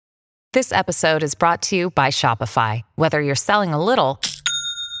This episode is brought to you by Shopify. Whether you're selling a little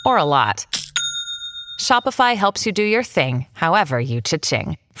or a lot, Shopify helps you do your thing, however you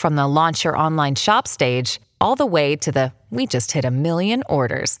cha-ching. From the launch your online shop stage, all the way to the we just hit 1 million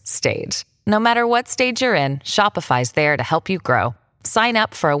orders stage. No matter what stage you're in, Shopify's there to help you grow. Sign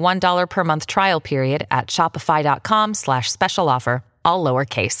up for a $1 per month trial period at shopify.com/special offer, all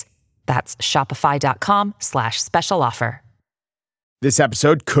lowercase. That's shopify.com/special offer. This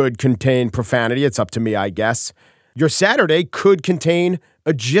episode could contain profanity. It's up to me, I guess. Your Saturday could contain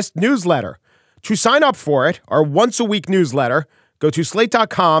a Gist newsletter. To sign up for it, our once-a-week newsletter, go to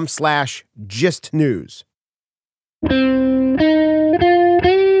slate.com/gistnews.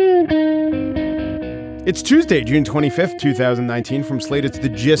 It's Tuesday, June 25th, 2019. From Slate, it's The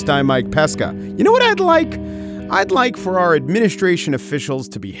Gist. I'm Mike Pesca. You know what I'd like? I'd like for our administration officials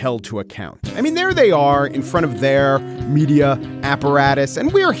to be held to account. I mean, there they are in front of their media apparatus,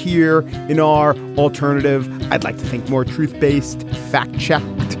 and we're here in our alternative, I'd like to think more truth-based,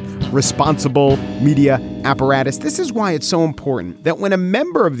 fact-checked, responsible media apparatus. This is why it's so important that when a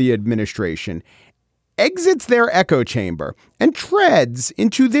member of the administration exits their echo chamber and treads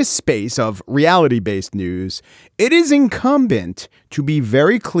into this space of reality-based news, it is incumbent to be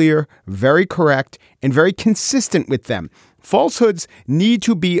very clear, very correct, and very consistent with them. Falsehoods need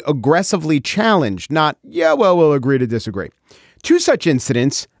to be aggressively challenged, not, yeah, well, we'll agree to disagree. Two such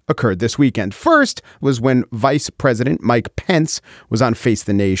incidents occurred this weekend. First was when Vice President Mike Pence was on Face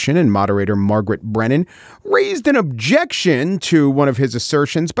the Nation and moderator Margaret Brennan raised an objection to one of his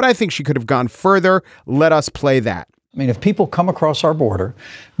assertions, but I think she could have gone further. Let us play that. I mean, if people come across our border,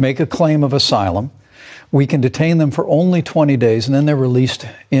 make a claim of asylum, we can detain them for only 20 days and then they're released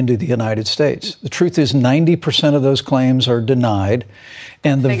into the United States. The truth is 90% of those claims are denied,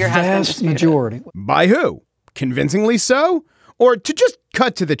 and the vast majority. By who? Convincingly so? Or to just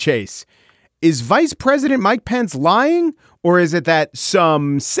cut to the chase, is Vice President Mike Pence lying, or is it that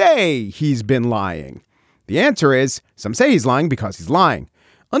some say he's been lying? The answer is some say he's lying because he's lying.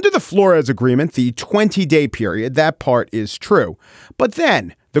 Under the Flores Agreement, the 20-day period, that part is true. But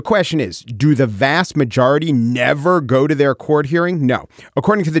then the question is, do the vast majority never go to their court hearing? No.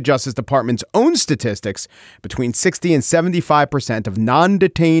 According to the Justice Department's own statistics, between 60 and 75% of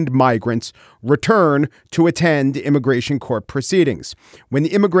non-detained migrants return to attend immigration court proceedings. When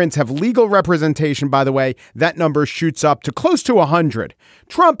the immigrants have legal representation, by the way, that number shoots up to close to 100.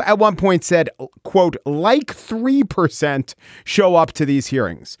 Trump at one point said, quote, like 3% show up to these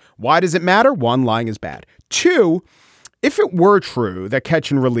hearings. Why does it matter? One, lying is bad. Two, if it were true that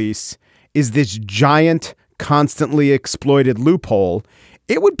catch and release is this giant, constantly exploited loophole,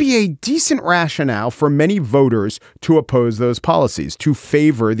 it would be a decent rationale for many voters to oppose those policies, to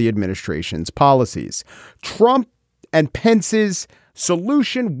favor the administration's policies. Trump and Pence's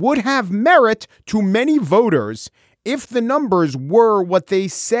solution would have merit to many voters if the numbers were what they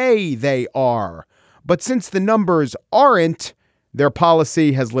say they are. But since the numbers aren't, their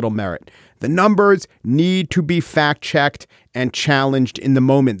policy has little merit. The numbers need to be fact-checked and challenged in the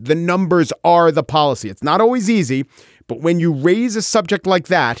moment. The numbers are the policy. It's not always easy, but when you raise a subject like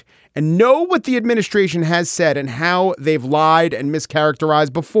that and know what the administration has said and how they've lied and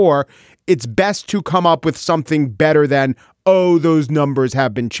mischaracterized before, it's best to come up with something better than, oh, those numbers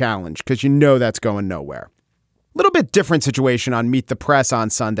have been challenged, because you know that's going nowhere. Little bit different situation on Meet the Press on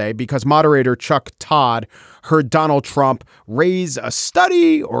Sunday because moderator Chuck Todd heard Donald Trump raise a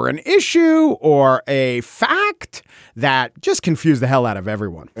study or an issue or a fact that just confused the hell out of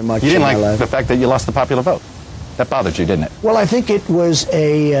everyone. You didn't like the fact that you lost the popular vote. That bothered you, didn't it? Well, I think it was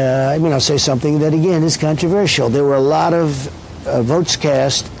I'll say something that, again, is controversial. There were a lot of votes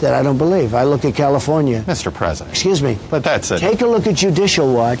cast that I don't believe. I look at California. Mr. President. Excuse me. But that's it. Take a look at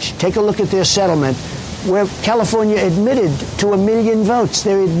Judicial Watch. Take a look at their settlement, where California admitted to 1 million votes.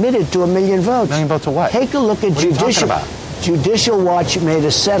 They're admitted to 1 million votes. 1 million votes to what? Take a look at what Judicial. Judicial Watch made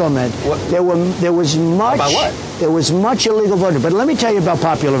a settlement. There was much. About what? There was much illegal voting. But let me tell you about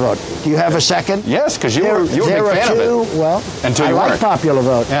popular vote. Do you have a second? Yes, because you were a big fan of it. Well, until you I like weren't. popular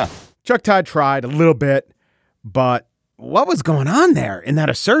vote. Yeah. Chuck Todd tried a little bit, but what was going on there in that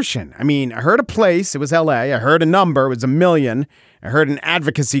assertion? I mean, I heard a place, it was LA. I heard a number, it was 1 million. I heard an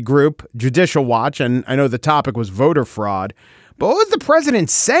advocacy group, Judicial Watch, and I know the topic was voter fraud. But what was the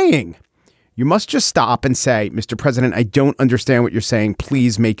president saying? You must just stop and say, Mr. President, I don't understand what you're saying.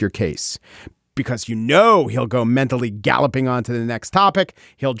 Please make your case. Because you know he'll go mentally galloping on to the next topic.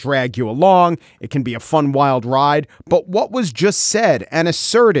 He'll drag you along. It can be a fun, wild ride. But what was just said and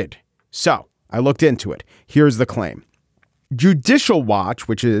asserted? So I looked into it. Here's the claim. Judicial Watch,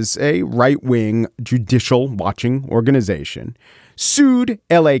 which is a right-wing judicial watching organization, sued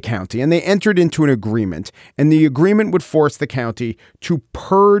LA County, and they entered into an agreement. And the agreement would force the county to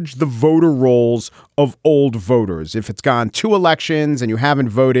purge the voter rolls of old voters. If it's gone 2 elections and you haven't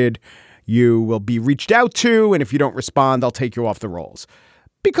voted, you will be reached out to. And if you don't respond, they'll take you off the rolls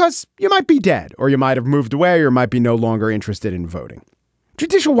because you might be dead, or you might have moved away, or might be no longer interested in voting.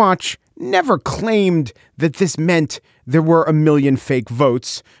 Judicial Watch never claimed that this meant there were 1 million fake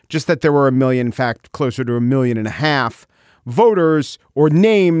votes, just that there were 1 million, in fact, closer to 1.5 million voters or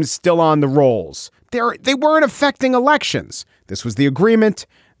names still on the rolls. They weren't affecting elections. This was the agreement.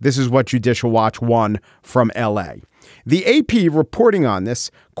 This is what Judicial Watch won from LA. The AP reporting on this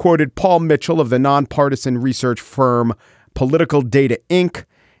quoted Paul Mitchell of the nonpartisan research firm Political Data Inc.,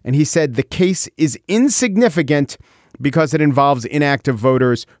 and he said the case is insignificant because it involves inactive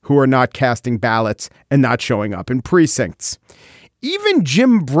voters who are not casting ballots and not showing up in precincts. Even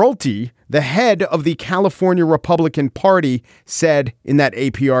Jim Brolte, the head of the California Republican Party, said in that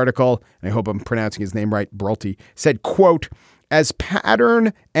AP article, and I hope I'm pronouncing his name right, Brolte, said, quote, "As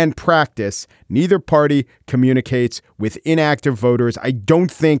pattern and practice, neither party communicates with inactive voters. I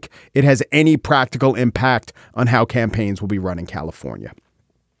don't think it has any practical impact on how campaigns will be run in California."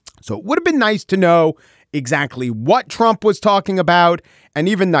 So it would have been nice to know exactly what Trump was talking about, and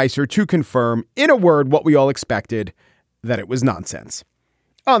even nicer to confirm, in a word, what we all expected, that it was nonsense.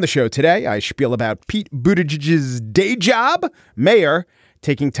 On the show today, I spiel about Pete Buttigieg's day job, mayor,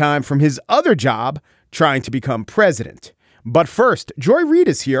 taking time from his other job, trying to become president. But first, Joy Reid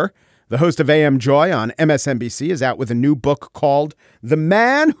is here. The host of AM Joy on MSNBC is out with a new book called The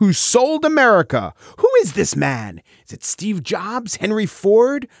Man Who Sold America. Who is this man? Is it Steve Jobs, Henry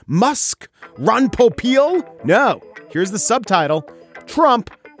Ford, Musk, Ron Popeil? No. Here's the subtitle: Trump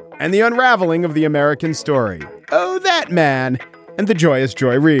and the Unraveling of the American Story. Oh, that man. And the joyous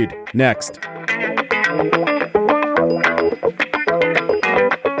Joy Reid. Next.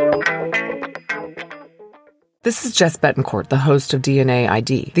 This is Jess Betancourt, the host of DNA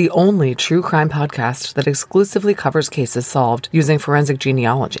ID, the only true crime podcast that exclusively covers cases solved using forensic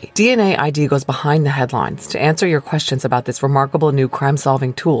genealogy. DNA ID goes behind the headlines to answer your questions about this remarkable new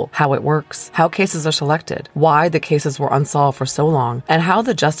crime-solving tool, how it works, how cases are selected, why the cases were unsolved for so long, and how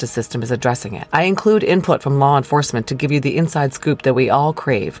the justice system is addressing it. I include input from law enforcement to give you the inside scoop that we all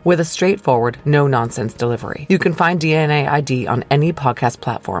crave, with a straightforward, no-nonsense delivery. You can find DNA ID on any podcast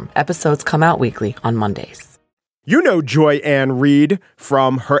platform. Episodes come out weekly on Mondays. You know Joy Ann Reid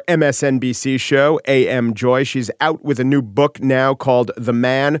from her MSNBC show, AM Joy. She's out with a new book now called The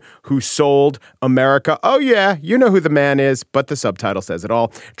Man Who Sold America. Oh, yeah, you know who the man is, but the subtitle says it all.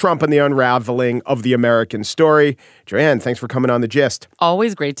 Trump and the Unraveling of the American Story. Joanne, thanks for coming on The Gist.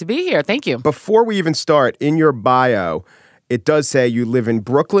 Always great to be here. Thank you. Before we even start, in your bio, it does say you live in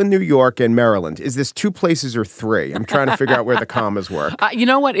Brooklyn, New York, and Maryland. Is this 2 places or 3? I'm trying to figure out where the commas work. You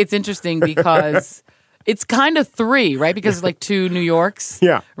know what? It's interesting because it's kind of 3, right? Because it's like 2 New Yorks.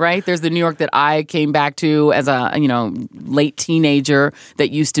 Yeah. Right? There's the New York that I came back to as a, late teenager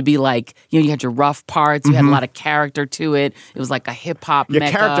that used to be like, you had your rough parts. You had a lot of character to it. It was like a hip hop Your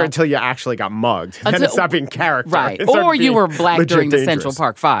mecca. character until you actually got mugged. Then it stopped being character. Right. Or you were black during the Central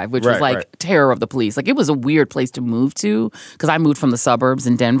Park 5, which was like right. terror of the police. Like it was a weird place to move to because I moved from the suburbs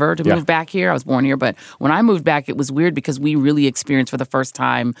in Denver to move back here. I was born here. But when I moved back, it was weird because we really experienced for the first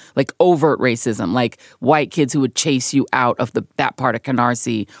time like overt racism, like white kids who would chase you out of that part of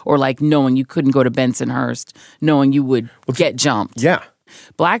Canarsie, or like knowing you couldn't go to Bensonhurst, knowing you would get jumped. Yeah.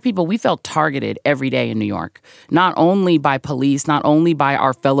 Black people, we felt targeted every day in New York, not only by police, not only by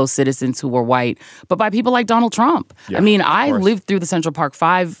our fellow citizens who were white, but by people like Donald Trump. Yeah, I mean, I lived through the Central Park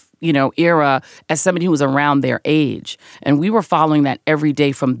 5 era as somebody who was around their age. And we were following that every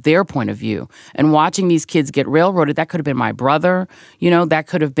day from their point of view. And watching these kids get railroaded, that could have been my brother, that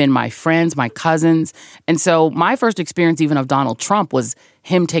could have been my friends, my cousins. And so my first experience even of Donald Trump was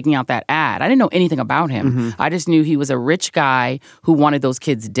him taking out that ad. I didn't know anything about him. I just knew he was a rich guy who wanted those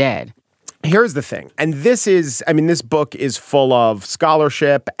kids dead. Here's the thing, and this book is full of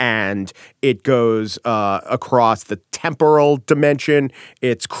scholarship, and it goes across the temporal dimension.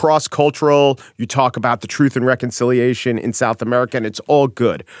 It's cross-cultural. You talk about the truth and reconciliation in South America, and it's all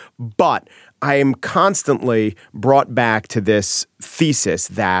good. But I am constantly brought back to this thesis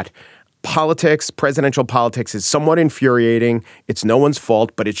that presidential politics is somewhat infuriating. It's no one's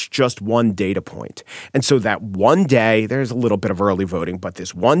fault, but it's just one data point. And so that one day, there's a little bit of early voting, but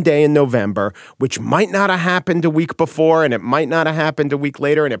this one day in November, which might not have happened a week before, and it might not have happened a week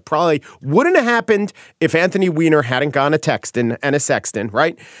later, and it probably wouldn't have happened if Anthony Weiner hadn't gone a texting and a sexton,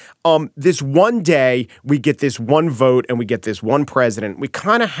 right? This one day, we get this one vote and we get this one president. We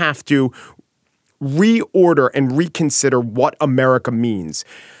kind of have to reorder and reconsider what America means?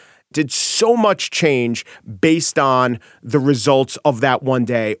 Did so much change based on the results of that one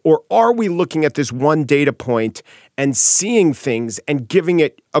day? Or are we looking at this one data point and seeing things and giving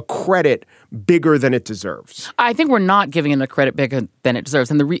it a credit bigger than it deserves? I think we're not giving it a credit bigger than it deserves.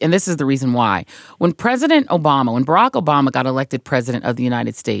 And this is the reason why. When Barack Obama got elected president of the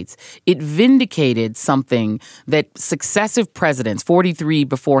United States, it vindicated something that successive presidents, 43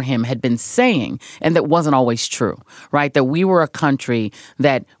 before him, had been saying, and that wasn't always true, right? That we were a country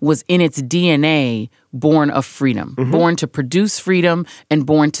that was in its DNA born of freedom, born to produce freedom and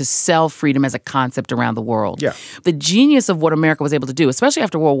born to sell freedom as a concept around the world. Yeah. The genius of what America was able to do, especially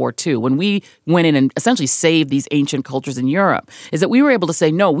after World War II, when we went in and essentially saved these ancient cultures in Europe, is that we were able to say,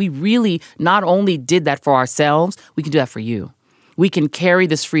 no, we really not only did that for ourselves, we can do that for you. We can carry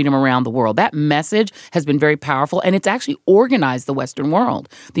this freedom around the world. That message has been very powerful, and it's actually organized the Western world.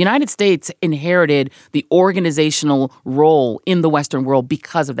 The United States inherited the organizational role in the Western world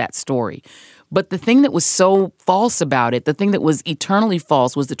because of that story. But the thing that was so false about it, the thing that was eternally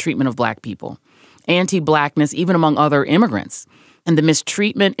false, was the treatment of Black people. Anti-Blackness, even among other immigrants. And the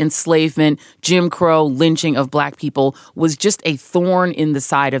mistreatment, enslavement, Jim Crow, lynching of Black people was just a thorn in the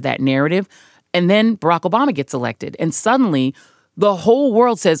side of that narrative. And then Barack Obama gets elected. And suddenly, the whole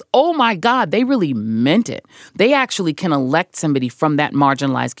world says, oh my God, they really meant it. They actually can elect somebody from that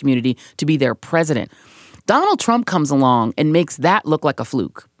marginalized community to be their president. Donald Trump comes along and makes that look like a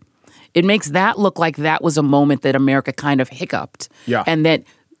fluke. It makes that look like that was a moment that America kind of hiccuped. Yeah. And that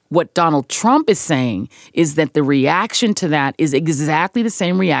what Donald Trump is saying is that the reaction to that is exactly the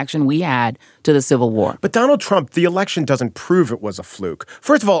same reaction we had to the Civil War. But Donald Trump, the election doesn't prove it was a fluke.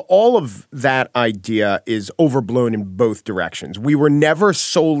 First of all of that idea is overblown in both directions. We were never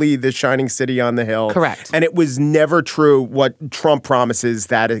solely the shining city on the hill. Correct. And it was never true what Trump promises,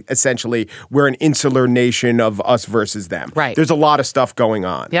 that essentially we're an insular nation of us versus them. Right. There's a lot of stuff going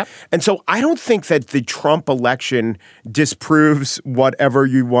on. Yep. And so I don't think that the Trump election disproves whatever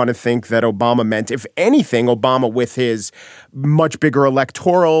you want to think that Obama meant. If anything, Obama, with his much bigger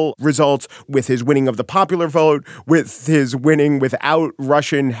electoral results, with his winning of the popular vote, with his winning without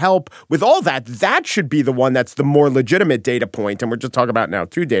Russian help, with all that, that should be the one that's the more legitimate data point. And we're just talking about now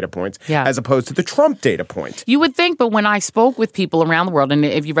 2 data points, as opposed to the Trump data point. You would think, but when I spoke with people around the world, and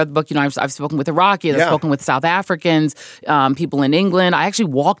if you've read the book, I've spoken with Iraqis, I've spoken with South Africans, people in England. I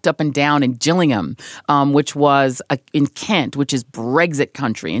actually walked up and down in Gillingham, which was in Kent, which is Brexit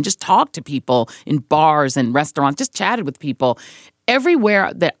country, and just talked to people in bars and restaurants, just chatted with people.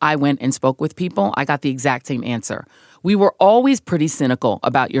 Everywhere that I went and spoke with people, I got the exact same answer. We were always pretty cynical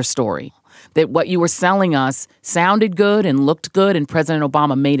about your story, that what you were selling us sounded good and looked good, and President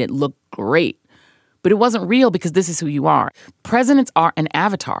Obama made it look great. But it wasn't real because this is who you are. Presidents are an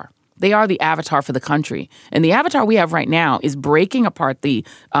avatar. They are the avatar for the country. And the avatar we have right now is breaking apart the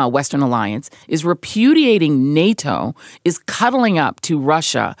Western alliance, is repudiating NATO, is cuddling up to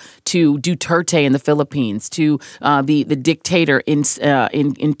Russia, to Duterte in the Philippines, to the dictator in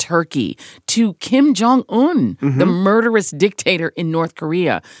Turkey, to Kim Jong-un, the murderous dictator in North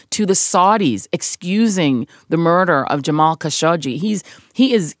Korea, to the Saudis excusing the murder of Jamal Khashoggi.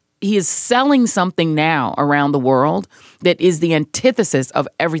 He is selling something now around the world that is the antithesis of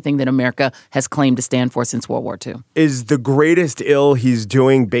everything that America has claimed to stand for since World War II. Is the greatest ill he's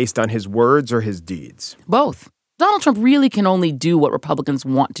doing based on his words or his deeds? Both. Donald Trump really can only do what Republicans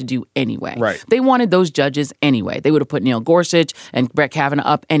want to do anyway. Right. They wanted those judges anyway. They would have put Neil Gorsuch and Brett Kavanaugh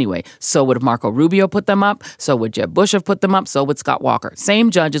up anyway. So would have Marco Rubio put them up. So would Jeb Bush have put them up. So would Scott Walker. Same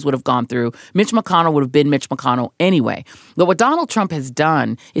judges would have gone through. Mitch McConnell would have been Mitch McConnell anyway. But what Donald Trump has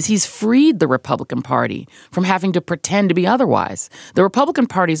done is he's freed the Republican Party from having to pretend to be otherwise. The Republican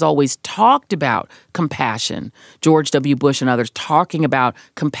Party's always talked about compassion. George W. Bush and others talking about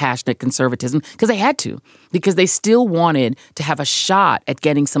compassionate conservatism because they had to. Because they still wanted to have a shot at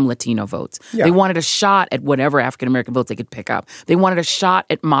getting some Latino votes. Yeah. They wanted a shot at whatever African-American votes they could pick up. They wanted a shot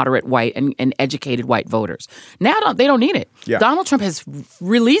at moderate white and educated white voters. Now they don't need it. Yeah. Donald Trump has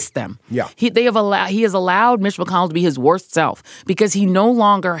released them. Yeah. He has allowed Mitch McConnell to be his worst self because he no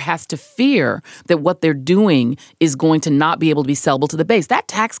longer has to fear that what they're doing is going to not be able to be sellable to the base. That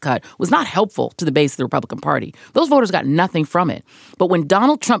tax cut was not helpful to the base of the Republican Party. Those voters got nothing from it. But when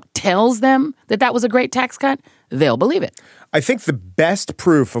Donald Trump tells them that that was a great tax cut, they'll believe it. I think the best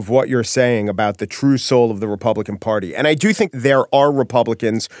proof of what you're saying about the true soul of the Republican Party, and I do think there are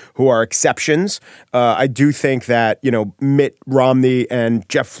Republicans who are exceptions. I do think that, Mitt Romney and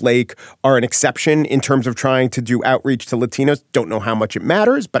Jeff Flake are an exception in terms of trying to do outreach to Latinos. Don't know how much it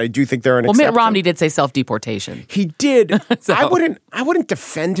matters, but I do think they're an exception. Well, Mitt Romney did say self-deportation. He did. So. I wouldn't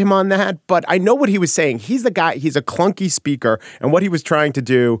defend him on that, but I know what he was saying. He's the guy, he's a clunky speaker, and what he was trying to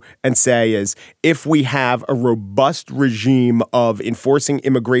do and say is, if we have a robust regime of enforcing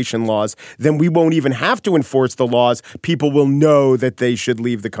immigration laws, then we won't even have to enforce the laws. People will know that they should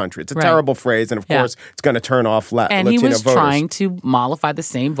leave the country. It's a terrible phrase, and of course, it's going to turn off Latino voters. And he was trying to mollify the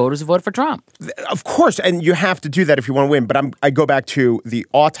same voters who voted for Trump. Of course, and you have to do that if you want to win. But I go back to the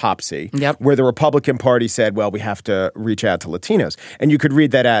autopsy, where the Republican Party said, well, we have to reach out to Latinos. And you could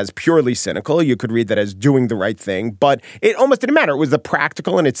read that as purely cynical. You could read that as doing the right thing. But it almost didn't matter. It was the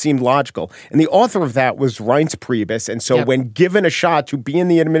practical, and it seemed logical. And the author of that was Reince Priebus. And so when given a shot to be in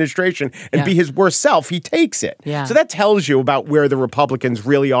the administration and be his worst self, he takes it. Yeah. So that tells you about where the Republicans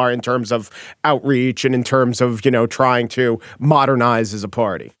really are in terms of outreach and in terms of, trying to modernize as a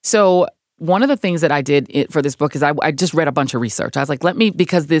party. So one of the things that I did for this book is I just read a bunch of research. I was like,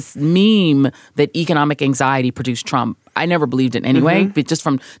 because this meme that economic anxiety produced Trump, I never believed it anyway, but just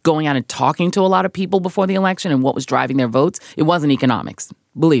from going out and talking to a lot of people before the election and what was driving their votes, it wasn't economics.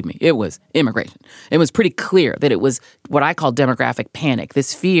 Believe me, it was immigration. It was pretty clear that it was what I call demographic panic,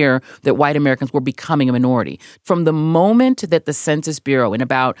 this fear that white Americans were becoming a minority. From the moment that the Census Bureau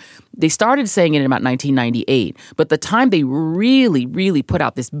they started saying it in about 1998, but the time they really, really put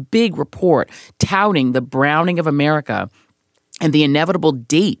out this big report touting the browning of America and the inevitable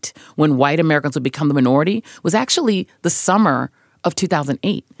date when white Americans would become the minority was actually the summer of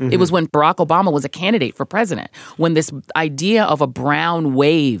 2008. It was when Barack Obama was a candidate for president, when this idea of a brown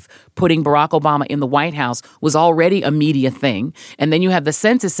wave putting Barack Obama in the White House was already a media thing. And then you have the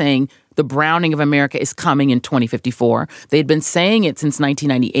census saying the browning of America is coming in 2054. They had been saying it since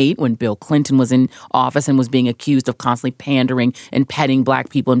 1998 when Bill Clinton was in office and was being accused of constantly pandering and petting black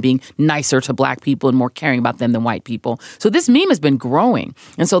people and being nicer to black people and more caring about them than white people. So this meme has been growing.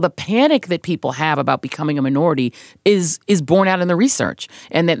 And so the panic that people have about becoming a minority is borne out in the research.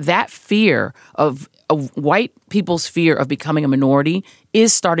 And that fear of white people's fear of becoming a minority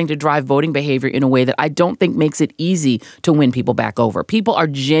is starting to drive voting behavior in a way that I don't think makes it easy to win people back over. People are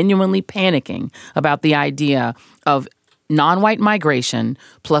genuinely panicking about the idea of non-white migration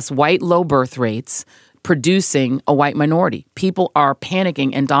plus white low birth rates producing a white minority. People are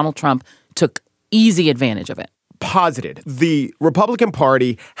panicking, and Donald Trump took easy advantage of it. Posited. The Republican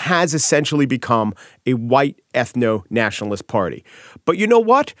Party has essentially become a white ethno-nationalist party. But you know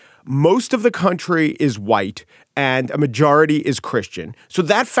what? Most of the country is white and a majority is Christian. So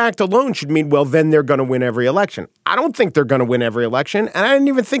that fact alone should mean, well, then they're going to win every election. I don't think they're going to win every election, and I didn't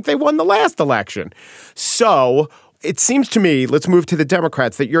even think they won the last election. So it seems to me, let's move to the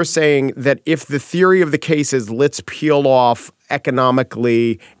Democrats, that you're saying that if the theory of the case is let's peel off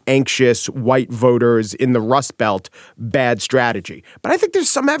economically anxious white voters in the Rust Belt, bad strategy. But I think there's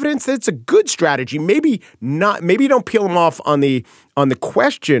some evidence that it's a good strategy. Maybe not. Maybe you don't peel them off on the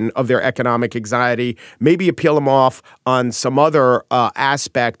question of their economic anxiety. Maybe you peel them off on some other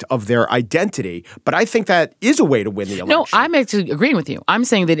aspect of their identity. But I think that is a way to win the election. No, I'm actually agreeing with you. I'm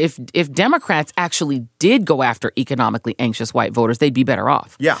saying that if Democrats actually did go after economically anxious white voters, they'd be better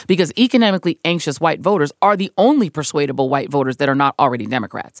off. Yeah. Because economically anxious white voters are the only persuadable white voters that are not already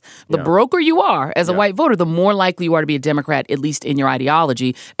Democrats. The broker you are as a white voter, the more likely you are to be a Democrat, at least in your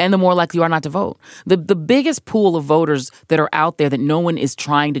ideology, and the more likely you are not to vote. The biggest pool of voters that are out there that no one is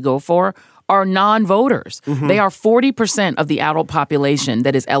trying to go for are non-voters. Mm-hmm. They are 40% of the adult population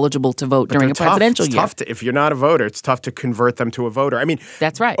that is eligible to vote during a presidential year. It's tough if you're not a voter, it's tough to convert them to a voter. I mean,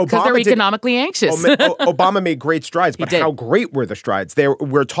 that's right, because they're economically anxious. Obama made great strides, but how great were the strides?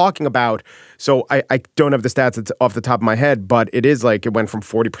 We're talking about, so I don't have the stats off the top of my head, but it is like it went from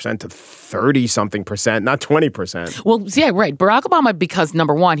 40% to 30-something%, not 20%. Well, yeah, right. Barack Obama, because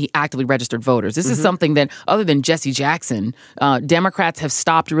number one, he actively registered voters. This is something that, other than Jesse Jackson, Democrats have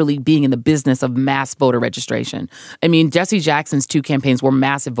stopped really being in the business of mass voter registration. I mean, Jesse Jackson's two campaigns were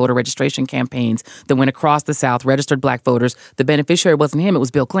massive voter registration campaigns that went across the South, registered black voters. The beneficiary wasn't him, it was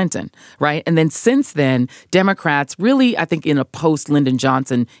Bill Clinton, right? And then since then, Democrats really, I think in a post-Lyndon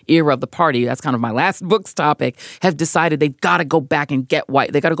Johnson era of the party, that's kind of my last book's topic, have decided they've got to go back and get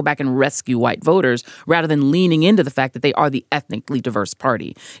white. They got to go back and rescue white voters rather than leaning into the fact that they are the ethnically diverse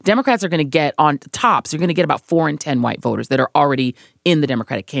party. Democrats are going to get on tops. You're going to get about 4 in 10 white voters that are already in the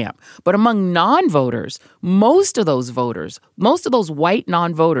Democratic camp. But among non-voters, most of those white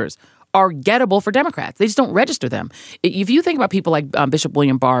non-voters are gettable for Democrats. They just don't register them. If you think about people like Bishop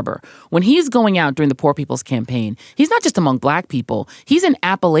William Barber, when he's going out during the Poor People's Campaign, he's not just among black people. He's in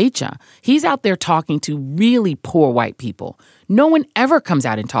Appalachia. He's out there talking to really poor white people. No one ever comes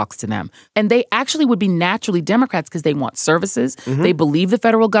out and talks to them. And they actually would be naturally Democrats because they want services. They believe the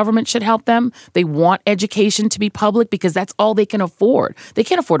federal government should help them. They want education to be public because that's all they can afford. They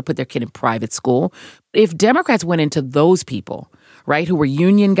can't afford to put their kid in private school. If Democrats went into those people, right, who were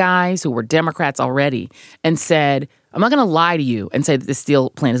union guys, who were Democrats already, and said, I'm not going to lie to you and say that the steel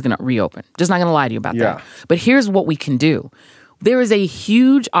plant is going to reopen. Just not going to lie to you about that. But here's what we can do. There is a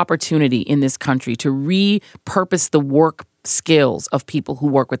huge opportunity in this country to repurpose the work skills of people who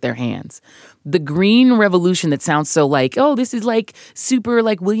work with their hands. The green revolution that sounds so like, oh, this is like super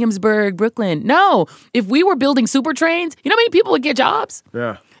like Williamsburg, Brooklyn. No, if we were building super trains, you know how many people would get jobs?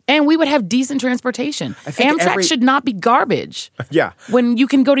 Yeah. And we would have decent transportation. Amtrak should not be garbage. Yeah. When you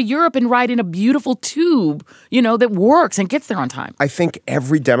can go to Europe and ride in a beautiful tube, that works and gets there on time. I think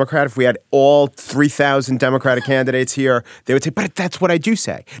every Democrat, if we had all 3,000 Democratic candidates here, they would say, but that's what I do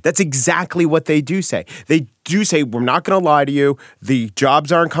say. That's exactly what they do say. They do say, we're not going to lie to you. The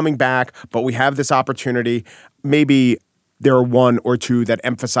jobs aren't coming back, but we have this opportunity. Maybe there are one or two that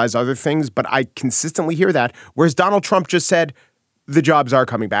emphasize other things, but I consistently hear that. Whereas Donald Trump just said, the jobs are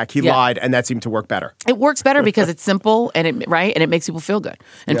coming back. He lied, and that seemed to work better. It works better because it's simple and it makes people feel good.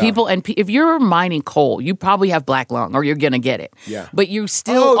 And if you're mining coal, you probably have black lung or you're gonna get it. Yeah. But you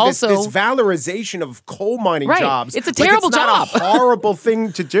still this valorization of coal mining jobs. It's a terrible job. It's not a horrible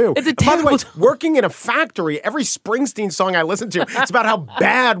thing to do. It's a terrible job. Working in a factory. Every Springsteen song I listen to, it's about how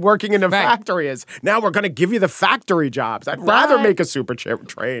bad working in a factory is. Now we're gonna give you the factory jobs. I'd rather make a super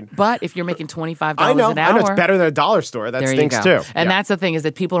train. But if you're making $25 I know an hour, it's better than a dollar store. That stinks too. And that's the thing is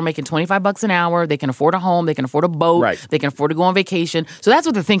that people are making $25 an hour. They can afford a home. They can afford a boat. Right. They can afford to go on vacation. So that's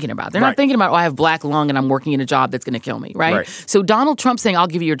what they're thinking about. They're not thinking about, I have black lung and I'm working in a job that's going to kill me, right? So Donald Trump saying, I'll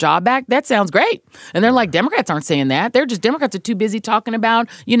give you your job back, that sounds great. And they're like, Democrats aren't saying that. Democrats are too busy talking about,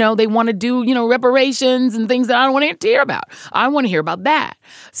 they want to do, reparations and things that I don't want to hear about. I want to hear about that.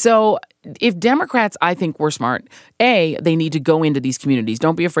 So if Democrats, I think, were smart, they need to go into these communities.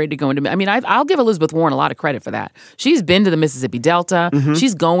 Don't be afraid to go into. I'll give Elizabeth Warren a lot of credit for that. She's been to the Mississippi Delta.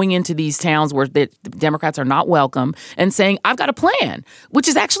 She's going into these towns where the Democrats are not welcome and saying, I've got a plan, which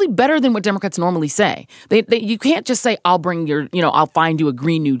is actually better than what Democrats normally say. You can't just say, I'll bring I'll find you a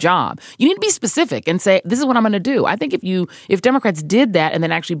green new job. You need to be specific and say, this is what I'm going to do. I think if Democrats did that and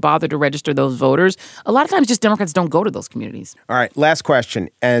then actually bothered to register those voters, a lot of times just Democrats don't go to those communities. All right, last question.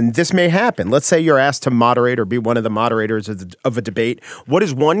 And this may happen. Let's say you're asked to moderate or be one of the moderators of a debate. What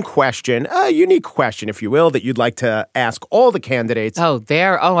is one question, a unique question, if you will, that you'd like to ask all the candidates? Oh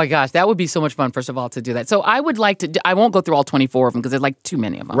my gosh. That would be so much fun, first of all, to do that. So I would like to, I won't go through all 24 of them because there's like too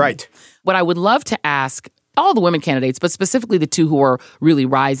many of them. Right. What I would love to ask all the women candidates, but specifically the two who are really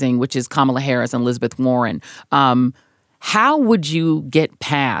rising, which is Kamala Harris and Elizabeth Warren, how would you get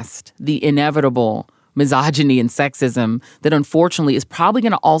past the inevitable misogyny and sexism that unfortunately is probably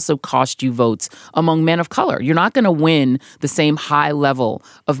going to also cost you votes among men of color? You're not going to win the same high level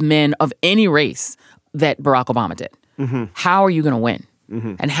of men of any race that Barack Obama did. How are you going to win?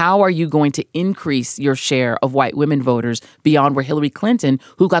 And how are you going to increase your share of white women voters beyond where Hillary Clinton,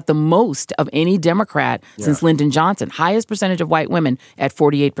 who got the most of any Democrat since Lyndon Johnson, highest percentage of white women at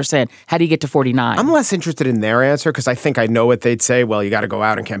 48%. How do you get to 49? I'm less interested in their answer because I think I know what they'd say. Well, you got to go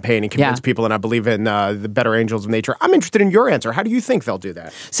out and campaign and convince people, and I believe in the better angels of nature. I'm interested in your answer. How do you think they'll do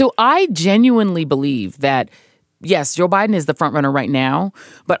that? So I genuinely believe that, yes, Joe Biden is the front runner right now,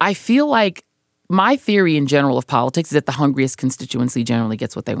 but I feel like my theory in general of politics is that the hungriest constituency generally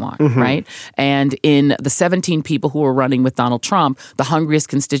gets what they want, right? And in the 17 people who were running with Donald Trump, the hungriest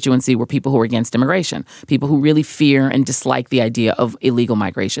constituency were people who were against immigration, people who really fear and dislike the idea of illegal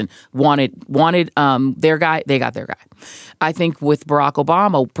migration. Wanted their guy, they got their guy. I think with Barack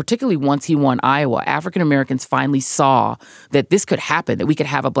Obama, particularly once he won Iowa, African Americans finally saw that this could happen, that we could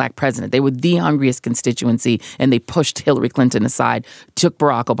have a black president. They were the hungriest constituency, and they pushed Hillary Clinton aside, took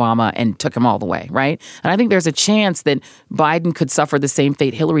Barack Obama, and took him all the way, right? And I think there's a chance that Biden could suffer the same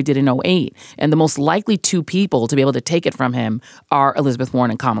fate Hillary did in 2008. And the most likely two people to be able to take it from him are Elizabeth Warren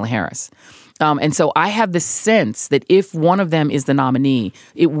and Kamala Harris. And so I have this sense that if one of them is the nominee,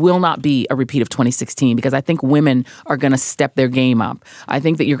 it will not be a repeat of 2016 because I think women are going to step their game up. I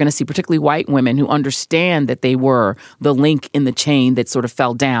think that you're going to see particularly white women who understand that they were the link in the chain that sort of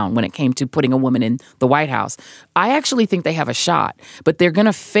fell down when it came to putting a woman in the White House. I actually think they have a shot, but they're going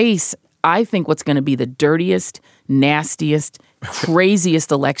to face, I think, what's going to be the dirtiest, nastiest,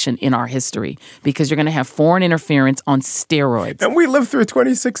 craziest election in our history because you're going to have foreign interference on steroids. And we lived through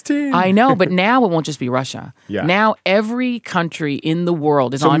 2016. I know, but now it won't just be Russia. Yeah. Now every country in the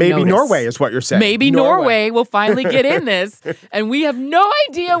world is on notice. So maybe Norway is what you're saying. Maybe Norway will finally get in this, and we have no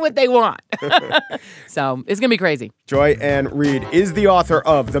idea what they want. So it's going to be crazy. Joy Ann Reid is the author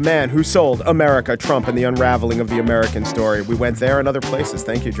of The Man Who Sold America, Trump and the Unraveling of the American Story. We went there and other places.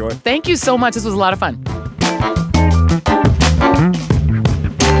 Thank you, Joy. Thank you so much. This was a lot of fun.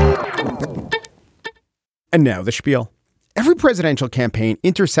 And now the spiel. Every presidential campaign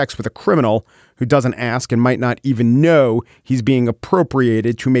intersects with a criminal who doesn't ask and might not even know he's being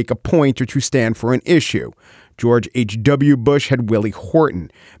appropriated to make a point or to stand for an issue. George H.W. Bush had Willie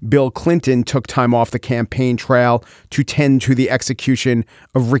Horton. Bill Clinton took time off the campaign trail to tend to the execution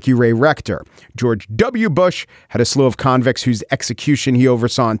of Ricky Ray Rector. George W. Bush had a slew of convicts whose execution he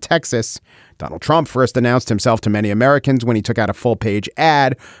oversaw in Texas. Donald Trump first announced himself to many Americans when he took out a full-page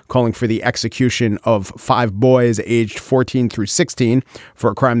ad calling for the execution of 5 boys aged 14 through 16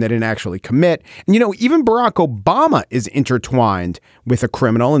 for a crime they didn't actually commit. And, even Barack Obama is intertwined with a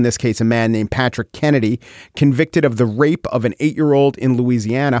criminal, in this case, a man named Patrick Kennedy, convicted of the rape of an 8-year-old in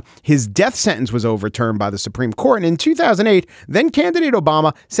Louisiana. His death sentence was overturned by the Supreme Court. And in 2008, then-candidate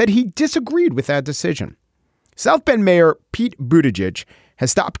Obama said he disagreed with that decision. South Bend Mayor Pete Buttigieg has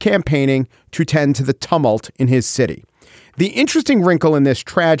stopped campaigning to tend to the tumult in his city. The interesting wrinkle in this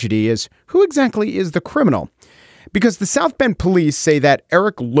tragedy is who exactly is the criminal? Because the South Bend police say that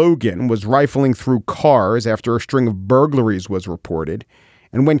Eric Logan was rifling through cars after a string of burglaries was reported.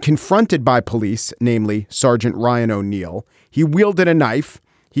 And when confronted by police, namely Sergeant Ryan O'Neill, he wielded a knife,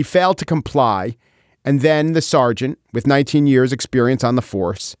 he failed to comply, and then the sergeant, with 19 years experience on the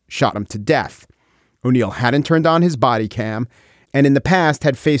force, shot him to death. O'Neill hadn't turned on his body cam, and in the past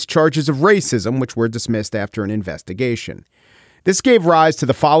had faced charges of racism, which were dismissed after an investigation. This gave rise to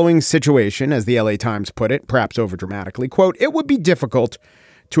the following situation, as the LA Times put it, perhaps overdramatically. Quote, "It would be difficult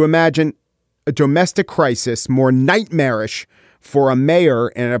to imagine a domestic crisis more nightmarish for a mayor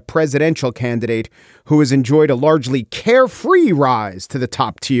and a presidential candidate who has enjoyed a largely carefree rise to the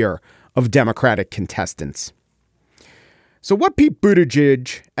top tier of Democratic contestants." So what Pete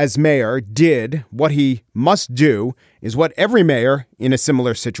Buttigieg as mayor did, what he must do, is what every mayor in a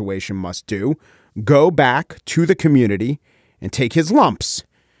similar situation must do: go back to the community and take his lumps.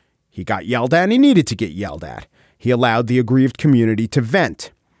 He got yelled at and he needed to get yelled at. He allowed the aggrieved community to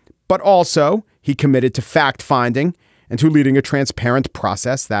vent. But also, he committed to fact-finding and to leading a transparent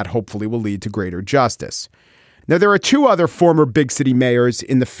process that hopefully will lead to greater justice. Now, there are 2 other former big city mayors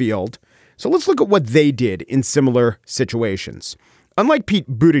in the field. So let's look at what they did in similar situations. Unlike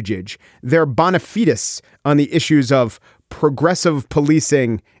Pete Buttigieg, their bona fides on the issues of progressive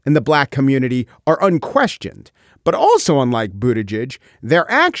policing in the black community are unquestioned. But also, unlike Buttigieg, their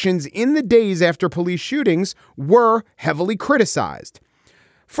actions in the days after police shootings were heavily criticized.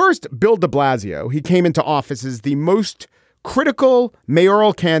 First, Bill de Blasio. He came into office as the most critical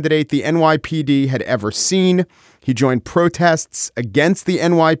mayoral candidate the NYPD had ever seen. He joined protests against the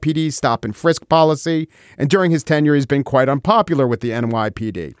NYPD stop and frisk policy, and during his tenure, he's been quite unpopular with the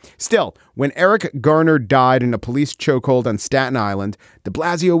NYPD. Still, when Eric Garner died in a police chokehold on Staten Island, de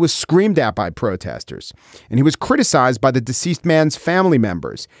Blasio was screamed at by protesters, and he was criticized by the deceased man's family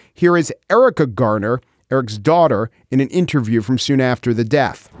members. Here is Erica Garner, Eric's daughter, in an interview from soon after the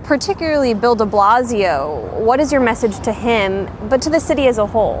death. Particularly Bill de Blasio, what is your message to him, but to the city as a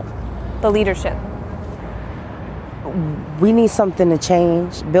whole, the leadership? We need something to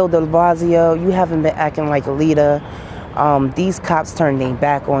change. Bill de Blasio, you haven't been acting like a leader. These cops turned their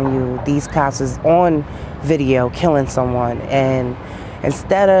back on you. These cops is on video killing someone. And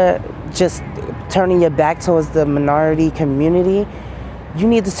instead of just turning your back towards the minority community, you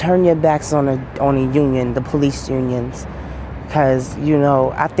need to turn your backs on a union, the police unions. Because,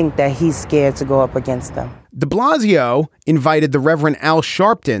 I think that he's scared to go up against them. De Blasio invited the Reverend Al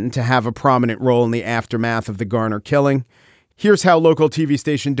Sharpton to have a prominent role in the aftermath of the Garner killing. Here's how local TV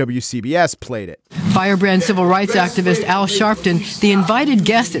station WCBS played it. Firebrand civil rights activist Al Sharpton, the invited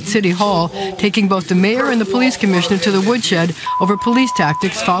guest at City Hall, taking both the mayor and the police commissioner to the woodshed over police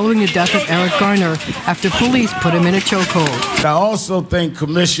tactics following the death of Eric Garner after police put him in a chokehold. I also think,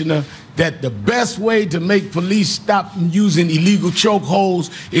 Commissioner, that the best way to make police stop using illegal chokeholds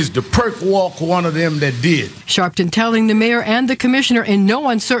is to perk walk one of them that did. Sharpton telling the mayor and the commissioner in no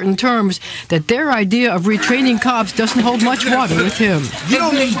uncertain terms that their idea of retraining cops doesn't hold much water with him. You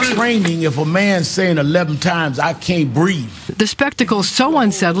don't need training if a man's saying 11 times, "I can't breathe." The spectacle so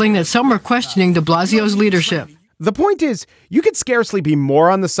unsettling that some are questioning de Blasio's leadership. The point is, you could scarcely be more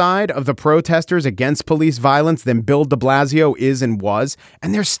on the side of the protesters against police violence than Bill de Blasio is and was,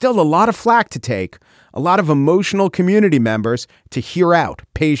 and there's still a lot of flack to take, a lot of emotional community members to hear out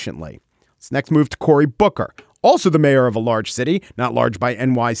patiently. Let's next move to Cory Booker, also the mayor of a large city, not large by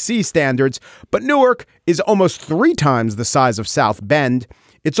NYC standards, but Newark is almost 3 times the size of South Bend.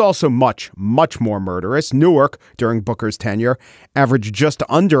 It's also much, much more murderous. Newark, during Booker's tenure, averaged just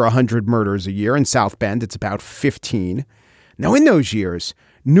under 100 murders a year. In South Bend, it's about 15. Now, in those years,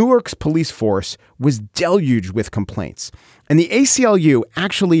 Newark's police force was deluged with complaints, and the ACLU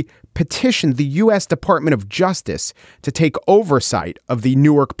actually petitioned the U.S. Department of Justice to take oversight of the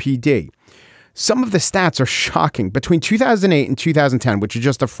Newark PD. Some of the stats are shocking. Between 2008 and 2010, which is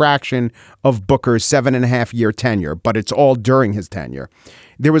just a fraction of Booker's 7.5-year tenure, but it's all during his tenure,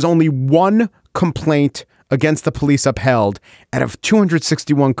 there was only 1 complaint against the police upheld out of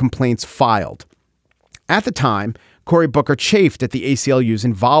 261 complaints filed. At the time, Cory Booker chafed at the ACLU's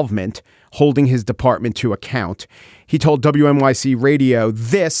involvement, holding his department to account. He told WNYC Radio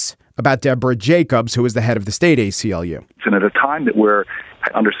this about Deborah Jacobs, who was the head of the state ACLU. And at a time that we're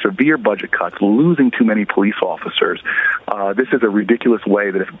under severe budget cuts, losing too many police officers, this is a ridiculous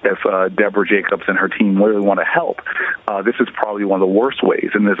way that if Deborah Jacobs and her team really want to help, this is probably one of the worst ways.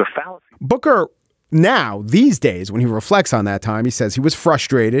 And there's a fallacy. Booker now, these days, when he reflects on that time, he says he was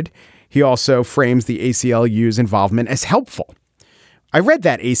frustrated. He also frames the ACLU's involvement as helpful. I read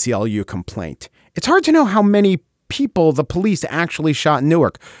that ACLU complaint. It's hard to know how many people the police actually shot in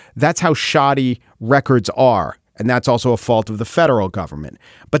Newark. That's how shoddy records are. And that's also a fault of the federal government.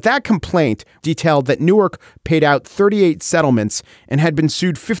 But that complaint detailed that Newark paid out 38 settlements and had been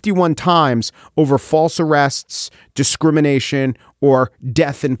sued 51 times over false arrests, discrimination, or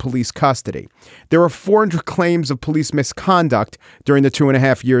death in police custody. There are 400 claims of police misconduct during the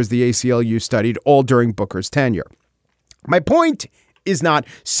 2.5 years the ACLU studied, all during Booker's tenure. My point is not,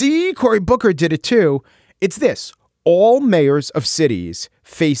 see, Cory Booker did it too. It's this. All mayors of cities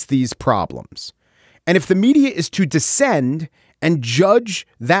face these problems. And if the media is to descend and judge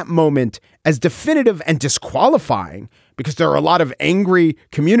that moment as definitive and disqualifying, because there are a lot of angry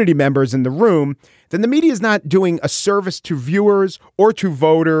community members in the room, then the media is not doing a service to viewers or to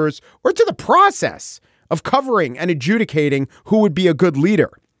voters or to the process of covering and adjudicating who would be a good leader.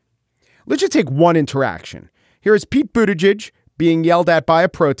 Let's just take one interaction. Here is Pete Buttigieg being yelled at by a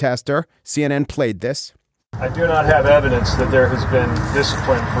protester. CNN played this. I do not have evidence that there has been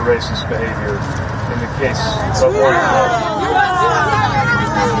discipline for racist behavior in the case of Oregon.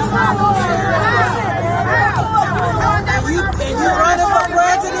 And you running for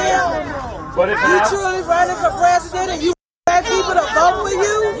president? But if you truly running for president and you want people to vote for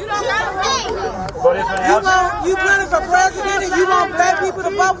you? But if you running for president and you want black people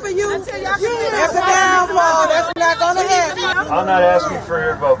to vote for you? That's a downfall. That's not going to happen. I'm not asking for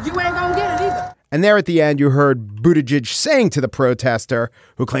your vote. You ain't going to get it either. And there at the end, you heard Buttigieg saying to the protester,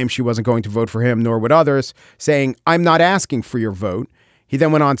 who claimed she wasn't going to vote for him, nor would others, saying, I'm not asking for your vote. He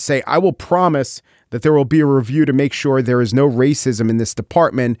then went on to say, I will promise that there will be a review to make sure there is no racism in this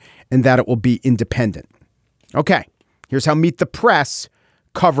department and that it will be independent. Okay, here's how Meet the Press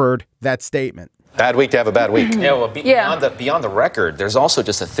covered that statement. Bad week to have a bad week. Yeah, well, beyond the record, there's also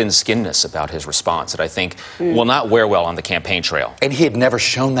just a thin-skinnedness about his response that I think will not wear well on the campaign trail. And he had never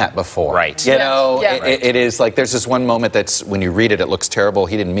shown that before. Right. You know, it is like there's this one moment that's when you read it, it looks terrible.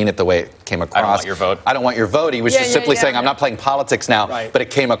 He didn't mean it the way it came across. I don't want your vote. I don't want your vote. He was just simply saying, I'm not playing politics now. Right. But it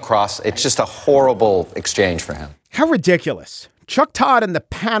came across. It's just a horrible exchange for him. How ridiculous. Chuck Todd and the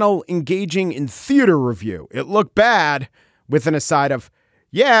panel engaging in theater review. It looked bad, with an aside of,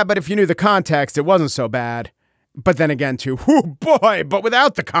 yeah, but if you knew the context, it wasn't so bad. But then again, too, oh boy, but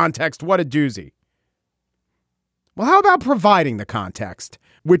without the context, what a doozy. Well, how about providing the context,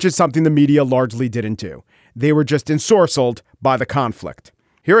 which is something the media largely didn't do. They were just ensorcelled by the conflict.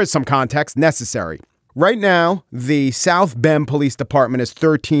 Here is some context necessary. Right now, the South Bend Police Department has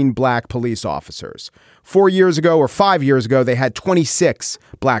 13 black police officers. 4 years ago or 5 years ago, they had 26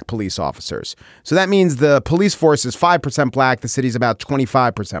 black police officers. So that means the police force is 5% black. The city's about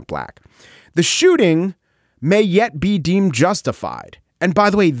 25% black. The shooting may yet be deemed justified. And by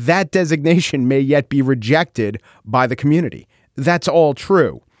the way, that designation may yet be rejected by the community. That's all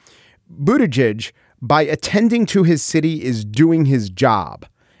true. Buttigieg, by attending to his city, is doing his job.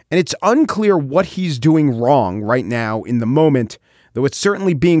 And it's unclear what he's doing wrong right now in the moment, though it's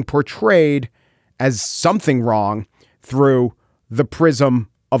certainly being portrayed as something wrong through the prism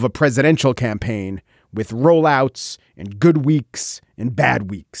of a presidential campaign with rollouts and good weeks and bad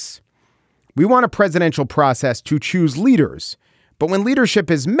weeks. We want a presidential process to choose leaders, but when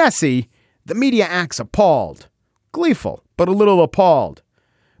leadership is messy, the media acts appalled. gleeful, but a little appalled.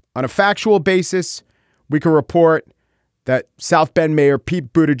 On a factual basis, we can report that South Bend Mayor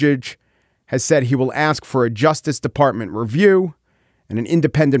Pete Buttigieg has said he will ask for a Justice Department review and an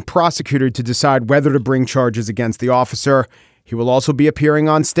independent prosecutor to decide whether to bring charges against the officer. He will also be appearing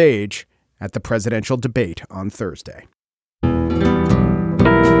on stage at the presidential debate on Thursday.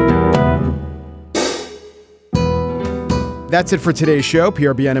 That's it for today's show.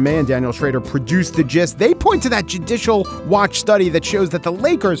 PRBNMA and Daniel Schrader produced The Gist. They point to that Judicial Watch study that shows that the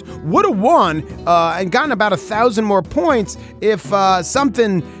Lakers would have won and gotten about 1,000 more points if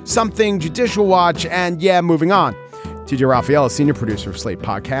something Judicial Watch and moving on. TJ Raphael, senior producer of Slate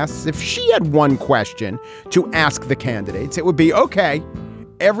Podcasts. If she had one question to ask the candidates, it would be, okay,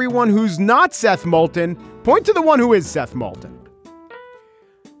 everyone who's not Seth Moulton, point to the one who is Seth Moulton.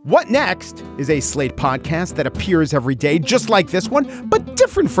 What Next is a Slate podcast that appears every day, just like this one, but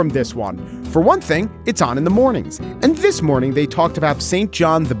different from this one. For one thing, it's on in the mornings. And this morning, they talked about St.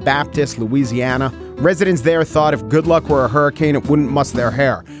 John the Baptist, Louisiana. Residents there thought if good luck were a hurricane, it wouldn't muss their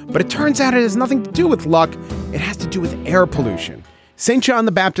hair. But it turns out it has nothing to do with luck. It has to do with air pollution. St. John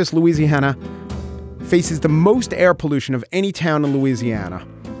the Baptist, Louisiana, faces the most air pollution of any town in Louisiana.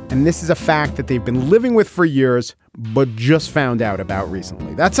 And this is a fact that they've been living with for years, but just found out about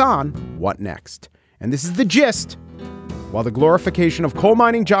recently. That's on What Next? And this is The Gist. While the glorification of coal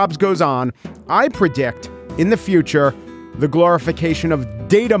mining jobs goes on, I predict in the future, the glorification of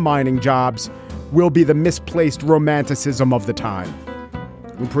data mining jobs will be the misplaced romanticism of the time.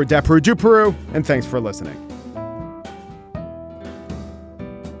 Peru, and thanks for listening.